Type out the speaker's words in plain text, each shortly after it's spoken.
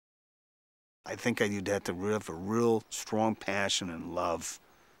I think you'd have to have a real strong passion and love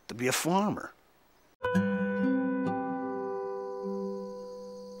to be a farmer.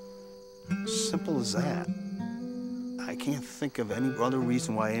 Simple as that. I can't think of any other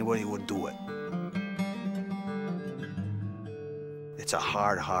reason why anybody would do it. It's a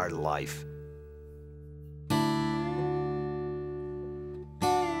hard, hard life.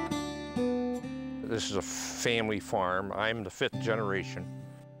 This is a family farm. I'm the 5th generation.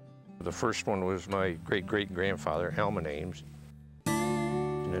 The first one was my great-great-grandfather, Alman Ames.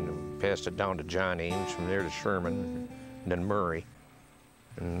 And then passed it down to John Ames, from there to Sherman, and then Murray,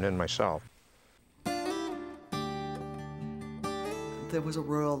 and then myself. There was a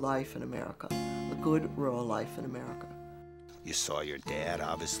rural life in America, a good rural life in America. You saw your dad,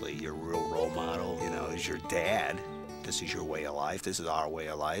 obviously, your real role model, you know, is your dad. This is your way of life. This is our way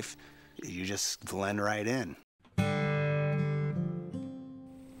of life. You just blend right in.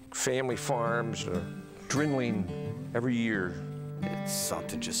 Family farms, dwindling every year. It's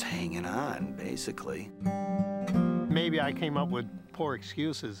something just hanging on, basically. Maybe I came up with poor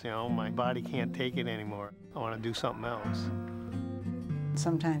excuses, you know, my body can't take it anymore. I want to do something else.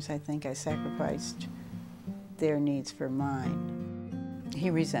 Sometimes I think I sacrificed their needs for mine. He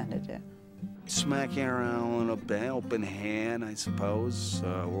resented it. Smacking around a open hand, I suppose,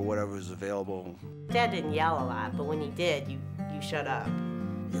 or whatever was available. Dad didn't yell a lot, but when he did, you shut up.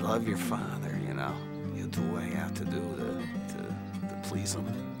 You love your father, you know. You do what you have to do to please him.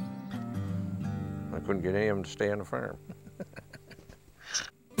 I couldn't get any of them to stay on the farm.